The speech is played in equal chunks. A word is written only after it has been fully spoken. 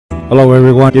Hello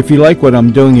everyone. If you like what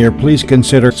I'm doing here, please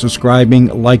consider subscribing,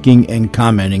 liking, and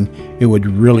commenting. It would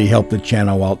really help the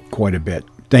channel out quite a bit.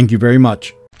 Thank you very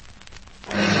much.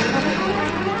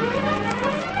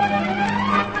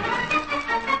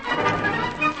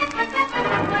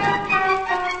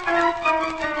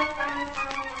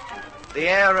 The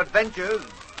Air Adventures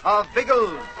of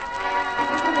Biggles.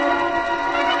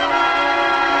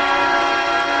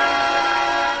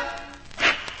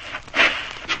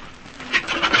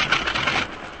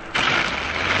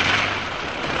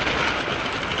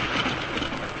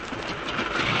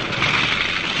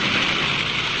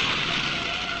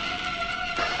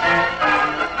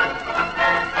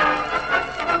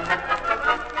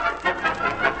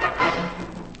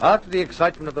 After the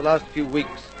excitement of the last few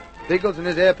weeks, Biggles and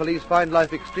his air police find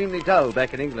life extremely dull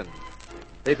back in England.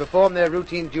 They perform their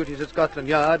routine duties at Scotland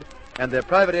Yard and their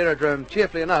private aerodrome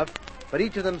cheerfully enough, but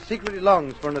each of them secretly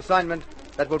longs for an assignment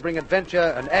that will bring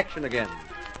adventure and action again.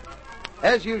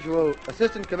 As usual,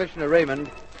 Assistant Commissioner Raymond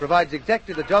provides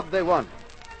exactly the job they want.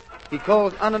 He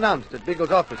calls unannounced at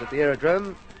Biggles' office at the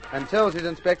aerodrome and tells his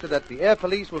inspector that the air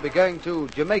police will be going to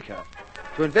Jamaica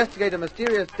to investigate a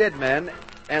mysterious dead man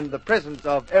and the presence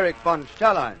of Eric von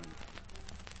Stahlheim.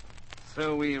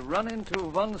 So we run into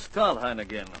von Stahlheim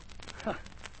again.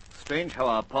 Strange how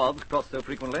our paths cross so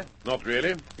frequently. Not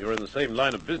really. You're in the same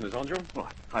line of business, aren't you? Well,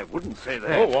 I wouldn't say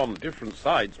that. Oh, on different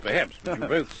sides, perhaps, but you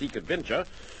both seek adventure,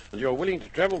 and you're willing to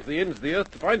travel to the ends of the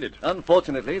earth to find it.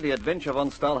 Unfortunately, the adventure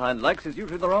von Stahlheim likes is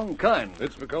usually the wrong kind.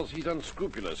 It's because he's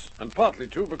unscrupulous, and partly,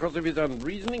 too, because of his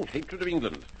unreasoning hatred of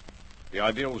England. The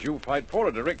ideals you fight for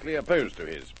are directly opposed to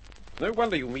his. No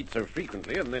wonder you meet so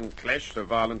frequently and then clash so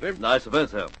violently. I suppose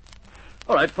so.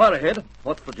 All right, far ahead.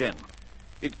 What's the gem?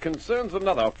 It concerns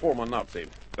another former Nazi,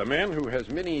 the man who was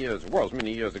many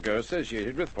years ago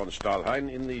associated with von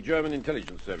Stahlheim in the German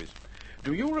intelligence service.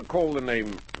 Do you recall the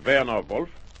name Werner Wolf?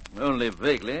 Only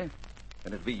vaguely, and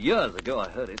it'd be years ago I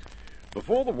heard it.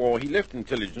 Before the war, he left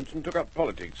intelligence and took up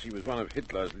politics. He was one of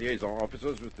Hitler's liaison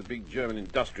officers with the big German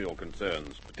industrial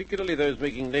concerns, particularly those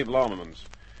making naval armaments.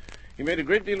 He made a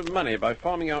great deal of money by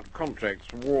farming out contracts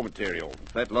for war material.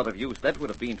 That lot of use that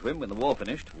would have been to him when the war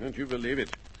finished. Don't you believe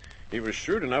it? He was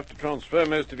shrewd enough to transfer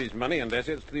most of his money and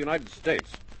assets to the United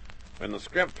States. When the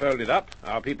scrap folded up,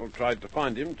 our people tried to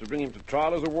find him to bring him to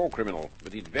trial as a war criminal,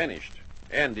 but he'd vanished,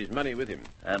 and his money with him.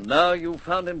 And now you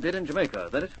found him dead in Jamaica,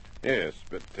 is that it? Yes,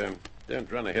 but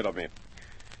don't run ahead of me.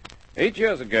 8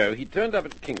 years ago, he turned up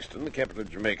at Kingston, the capital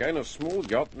of Jamaica, in a small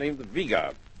yacht named the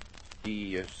Brigade.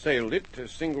 He sailed it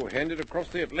single-handed across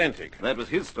the Atlantic. That was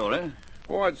his story.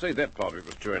 Oh, I'd say that part of it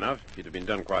was true enough. It had been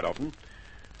done quite often.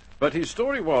 But his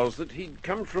story was that he'd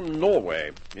come from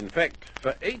Norway. In fact,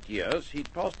 for 8 years,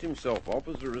 he'd passed himself off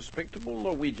as a respectable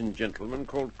Norwegian gentleman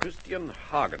called Christian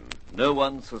Hagen. No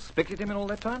one suspected him in all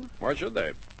that time? Why should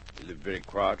they? He lived very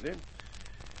quietly.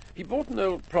 He bought an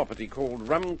old property called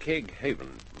Rumkeg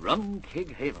Haven.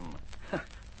 Rumkeg Haven.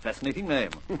 Fascinating name.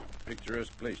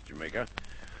 Picturesque place, Jamaica.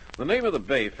 The name of the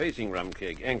bay facing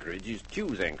Rumkeg Anchorage is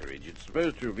Tew's Anchorage. It's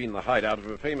supposed to have been the hideout of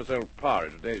a famous old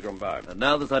pirate of days gone by. And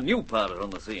now there's a new pirate on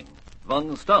the scene,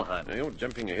 von Stahlheim. Now, you're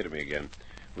jumping ahead of me again.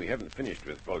 We haven't finished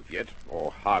with Wolf yet,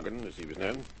 or Hagen, as he was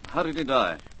known. How did he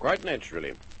die? Quite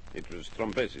naturally. It was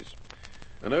thrombosis.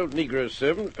 An old Negro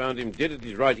servant found him dead at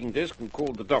his writing desk and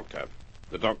called the doctor.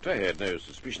 The doctor had no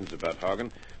suspicions about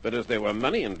Hagen, but as there were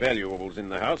money and valuables in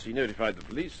the house, he notified the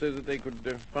police so that they could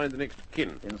find the next of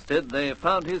kin. Instead, they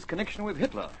found his connection with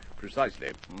Hitler.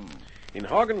 Precisely. In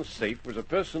Hagen's safe was a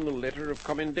personal letter of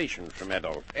commendation from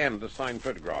Adolf and a signed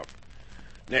photograph.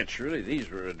 Naturally, these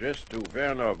were addressed to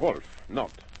Werner Wolf,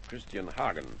 not Christian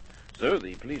Hagen. So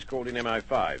the police called in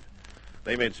MI5.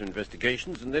 They made some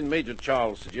investigations, and then Major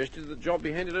Charles suggested the job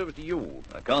be handed over to you.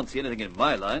 I can't see anything in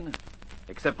my line.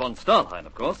 Except von Stahlheim,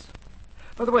 of course.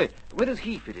 By the way, where does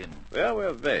he fit in? Well,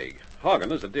 we're vague. Hagen,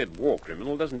 as a dead war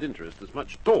criminal, doesn't interest us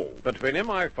much at all. But when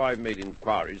MI5 made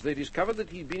inquiries, they discovered that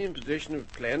he'd been in possession of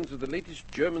plans of the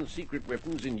latest German secret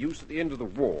weapons in use at the end of the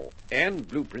war, and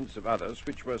blueprints of others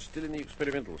which were still in the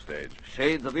experimental stage.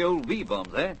 Shades of the old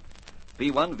V-bombs, eh?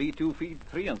 V1, V2,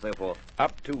 V3, and so forth.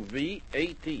 Up to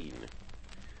V18.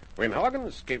 When Hagen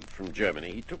escaped from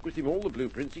Germany, he took with him all the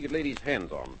blueprints he could lay his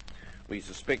hands on. We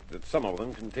suspect that some of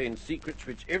them contain secrets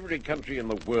which every country in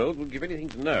the world would give anything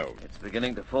to know. It's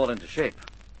beginning to fall into shape.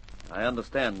 I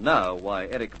understand now why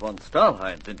Erich von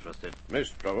Stahlheim's interested.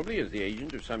 Most probably as the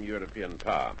agent of some European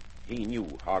power. He knew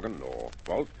Hagen or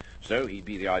Wolf, so he'd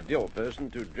be the ideal person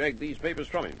to drag these papers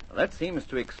from him. Well, that seems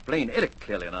to explain Erich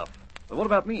clearly enough. But what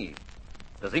about me?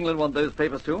 Does England want those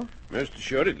papers too? Most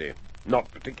assuredly. Not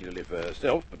particularly for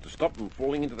herself, but to stop them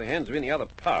falling into the hands of any other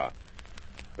power.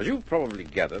 As you've probably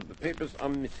gathered, the papers are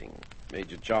missing.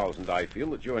 Major Charles and I feel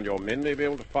that you and your men may be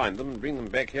able to find them and bring them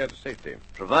back here to safety.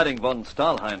 Providing von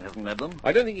Stahlheim hasn't met them.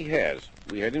 I don't think he has.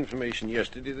 We had information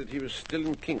yesterday that he was still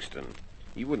in Kingston.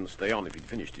 He wouldn't stay on if he'd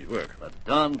finished his work. The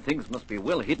darn things must be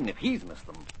well hidden if he's missed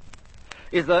them.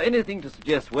 Is there anything to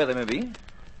suggest where they may be?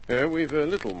 We've a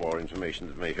little more information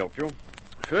that may help you.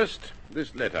 First,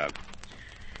 this letter.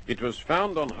 It was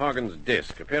found on Hagen's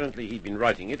desk. Apparently he'd been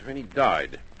writing it when he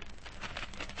died.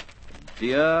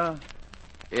 Dear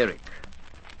Eric.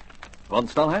 Von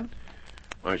Stahlheim?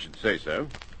 I should say so.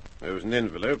 There was an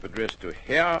envelope addressed to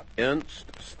Herr Ernst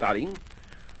Starling,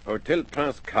 Hotel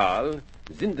Prince Karl,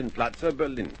 Zindenplatzer,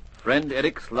 Berlin. Friend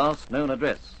Eric's last known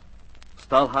address.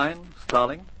 Stahlheim,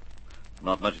 Starling?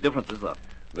 Not much difference, is there?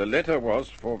 The letter was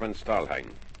for von Stahlheim.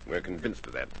 We're convinced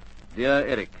of that. Dear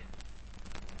Eric,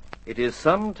 it is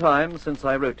some time since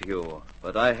I wrote to you,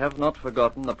 but I have not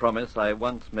forgotten the promise I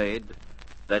once made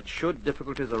that should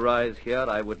difficulties arise here,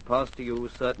 I would pass to you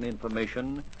certain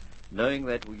information, knowing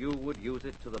that you would use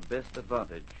it to the best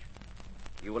advantage.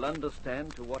 You will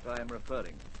understand to what I am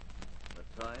referring.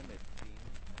 The time it seems...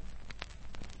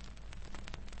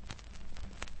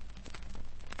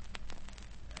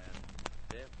 and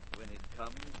death, when it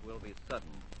comes, will be sudden.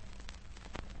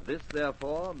 This,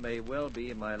 therefore, may well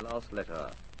be my last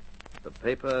letter. The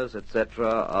papers, etc.,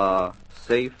 are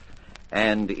safe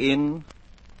and in...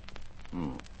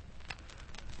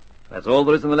 That's all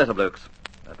there is in the letter, blokes.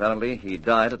 Apparently, he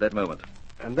died at that moment.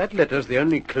 And that letter's the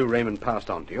only clue Raymond passed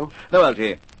on to you? No,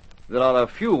 Algie. There are a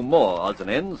few more odds and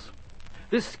ends.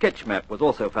 This sketch map was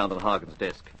also found on Hagen's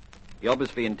desk. He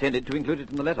obviously intended to include it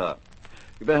in the letter.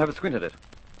 You better have a squint at it.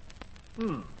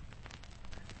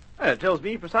 It tells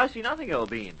me precisely nothing, old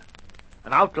bean.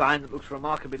 An outline that looks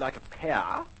remarkably like a pear,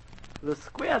 with a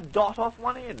square dot off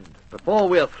one end. Before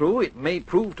we're through, it may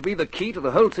prove to be the key to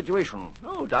the whole situation.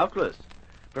 Oh, doubtless.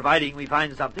 Providing we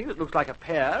find something that looks like a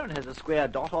pear and has a square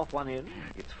dot off one end.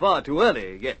 It's far too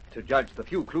early yet to judge the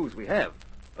few clues we have.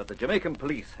 But the Jamaican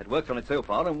police had worked on it so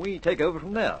far, and we take over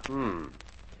from there.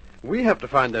 We have to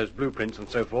find those blueprints and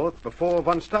so forth before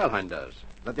von Stahlheim does.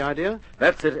 Is that the idea?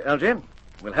 That's it, Algie.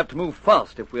 We'll have to move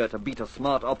fast if we are to beat a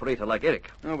smart operator like Eric.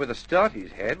 Oh, with the start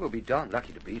he's had, we'll be darn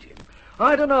lucky to beat him.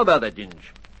 I don't know about that,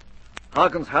 Ginge.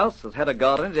 Hagen's house has had a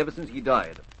guard in it ever since he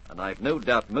died, and I've no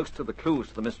doubt most of the clues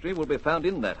to the mystery will be found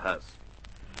in that house.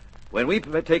 When we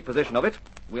take possession of it,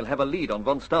 we'll have a lead on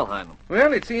von Stahlheim.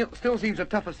 Well, it still seems a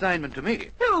tough assignment to me.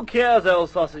 Who cares, old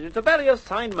sausage? It's a very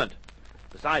assignment.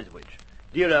 Besides which,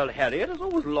 dear old Harriet has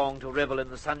always longed to revel in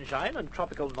the sunshine and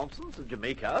tropical nonsense of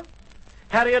Jamaica.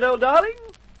 Harriet, old darling,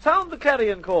 sound the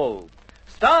clarion call.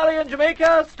 Starling and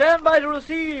Jamaica, stand by to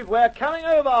receive. We're coming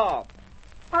over.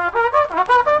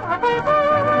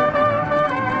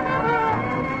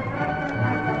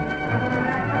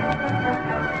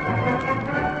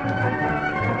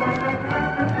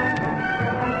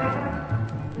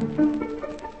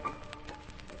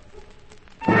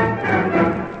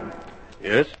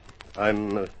 Yes,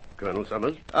 I'm Colonel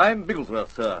Summers. I'm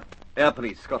Bigglesworth, sir. Air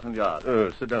Police, Scotland Yard.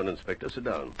 Oh, sit down, Inspector, sit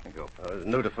down. Thank you. I was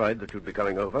notified that you'd be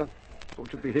coming over.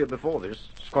 Thought you'd be here before this.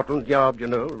 Scotland Yard, you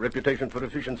know, reputation for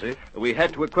efficiency. We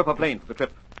had to equip a plane for the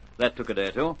trip. That took a day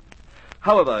or two.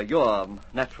 However, you're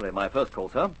naturally my first call,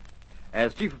 sir.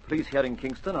 As Chief of Police here in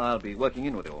Kingston, I'll be working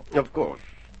in with you. Of course.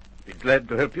 Be glad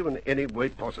to help you in any way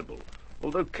possible.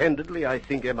 Although, candidly, I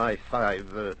think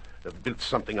MI5 built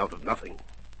something out of nothing.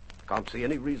 Can't see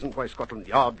any reason why Scotland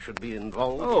Yard should be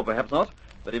involved. Oh, perhaps not.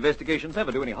 But investigations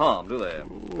never do any harm, do they?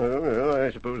 No,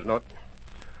 I suppose not.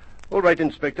 All right,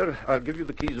 Inspector. I'll give you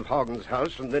the keys of Hagen's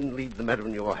house and then leave the matter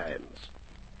in your hands.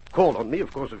 Call on me,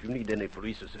 of course, if you need any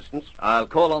police assistance. I'll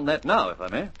call on that now, if I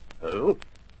may. Oh?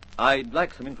 I'd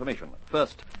like some information.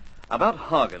 First, about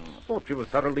Hagen. Thought you were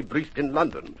thoroughly briefed in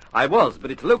London. I was,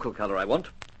 but it's local colour I want.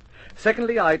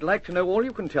 Secondly, I'd like to know all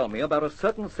you can tell me about a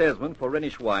certain salesman for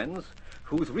Rhenish wines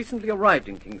who's recently arrived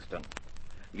in Kingston.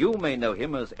 You may know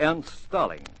him as Ernst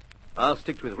Starling. I'll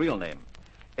stick to his real name,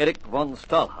 Eric von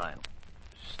Stahlheim.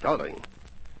 Starling?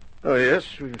 Oh, yes,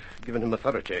 we've given him a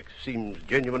thorough check. Seems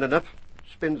genuine enough.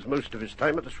 Spends most of his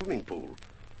time at the swimming pool.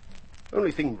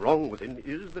 Only thing wrong with him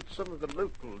is that some of the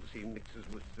locals he mixes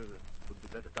with could be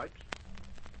better types.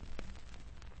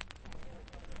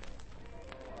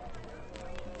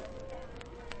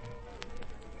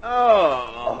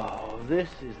 Oh, this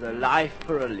is the life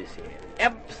for a Lissy.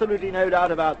 Absolutely no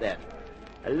doubt about that.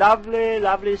 A lovely,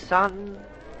 lovely sun,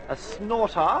 a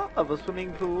snorter of a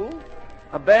swimming pool,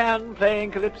 a band playing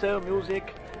calypso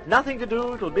music, nothing to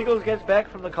do till Biggles gets back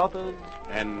from the coppers.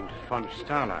 And von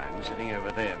Stahlheim sitting over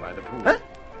there by the pool. Huh?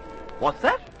 What's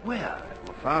that? Where? On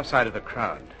the far side of the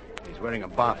crowd. He's wearing a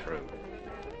bathrobe.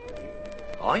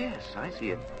 Oh, yes, I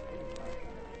see it.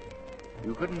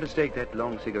 You couldn't mistake that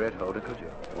long cigarette holder, could you?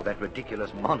 Or that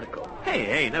ridiculous monocle.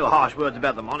 Hey, no harsh words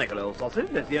about the monocle, old sausage.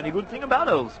 That's the only good thing about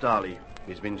old Starley.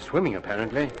 He's been swimming,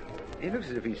 apparently. He looks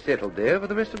as if he's settled there for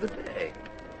the rest of the day.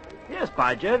 Yes,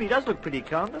 by Jove, he does look pretty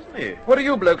calm, doesn't he? What are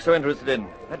you blokes so interested in?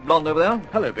 That blonde over there?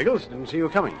 Hello, Biggles. Didn't see you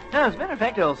coming. No, as a matter of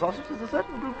fact, old sausage, there's a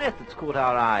certain brunette that's caught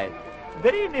our eye.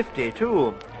 Very nifty,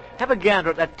 too. Have a gander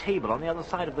at that table on the other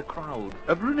side of the crowd.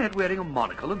 A brunette wearing a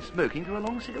monocle and smoking through a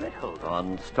long cigarette holder.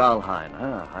 On Stahlheim.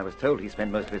 I was told he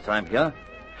spent most of his time here.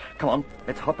 Come on,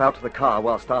 let's hop out to the car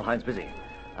while Stahlheim's busy.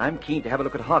 I'm keen to have a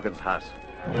look at Hagen's house.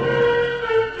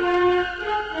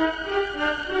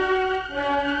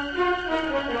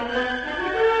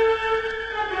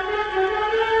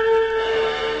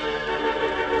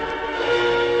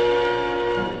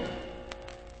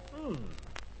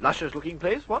 Luscious-looking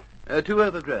place, what? Too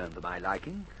overgrown for my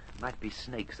liking. Might be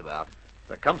snakes about.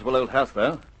 It's a comfortable old house,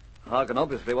 though. Hagen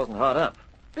obviously wasn't hard up.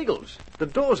 Biggles, the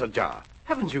door's ajar.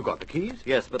 Haven't you got the keys?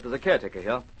 Yes, but there's a caretaker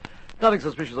here. Nothing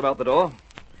suspicious about the door.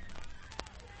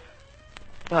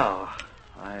 Now,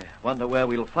 I wonder where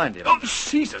we'll find him. Oh,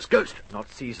 Caesar's ghost.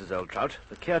 Not Caesar's, old trout.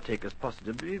 The caretaker's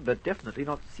possibly, but definitely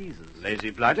not Caesar's. Lazy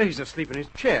blighter, he's asleep in his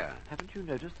chair. Haven't you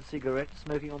noticed the cigarette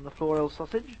smoking on the floor, old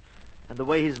sausage? And the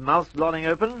way his mouth's blotting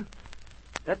open?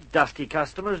 That dusty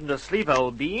customer isn't asleep,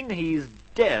 old bean. He's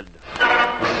dead.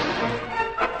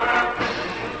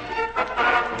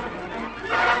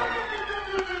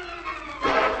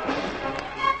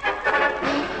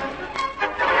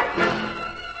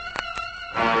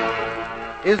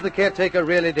 Is the caretaker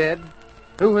really dead?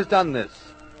 Who has done this?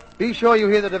 Be sure you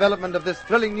hear the development of this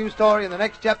thrilling new story in the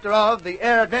next chapter of The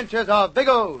Air Adventures of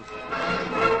Biggles.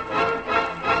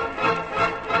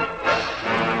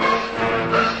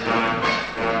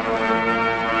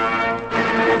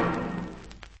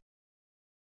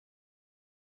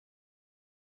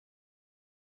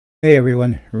 Hey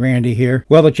everyone, Randy here.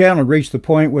 Well, the channel reached the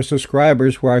point with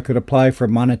subscribers where I could apply for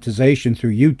monetization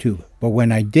through YouTube. But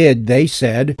when I did, they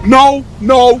said, No,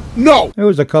 no, no! There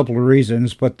was a couple of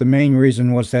reasons, but the main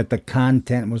reason was that the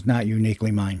content was not uniquely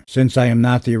mine. Since I am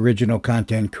not the original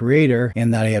content creator,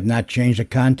 and that I have not changed the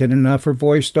content enough or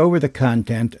voiced over the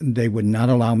content, they would not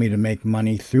allow me to make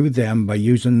money through them by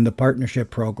using the partnership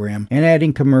program and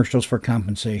adding commercials for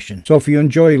compensation. So if you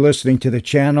enjoy listening to the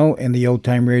channel and the old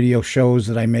time radio shows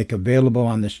that I make available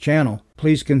on this channel,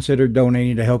 please consider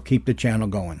donating to help keep the channel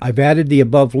going. I've added the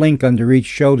above link under each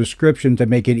show description to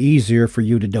make it easier for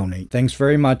you to donate. Thanks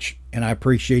very much, and I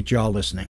appreciate you all listening.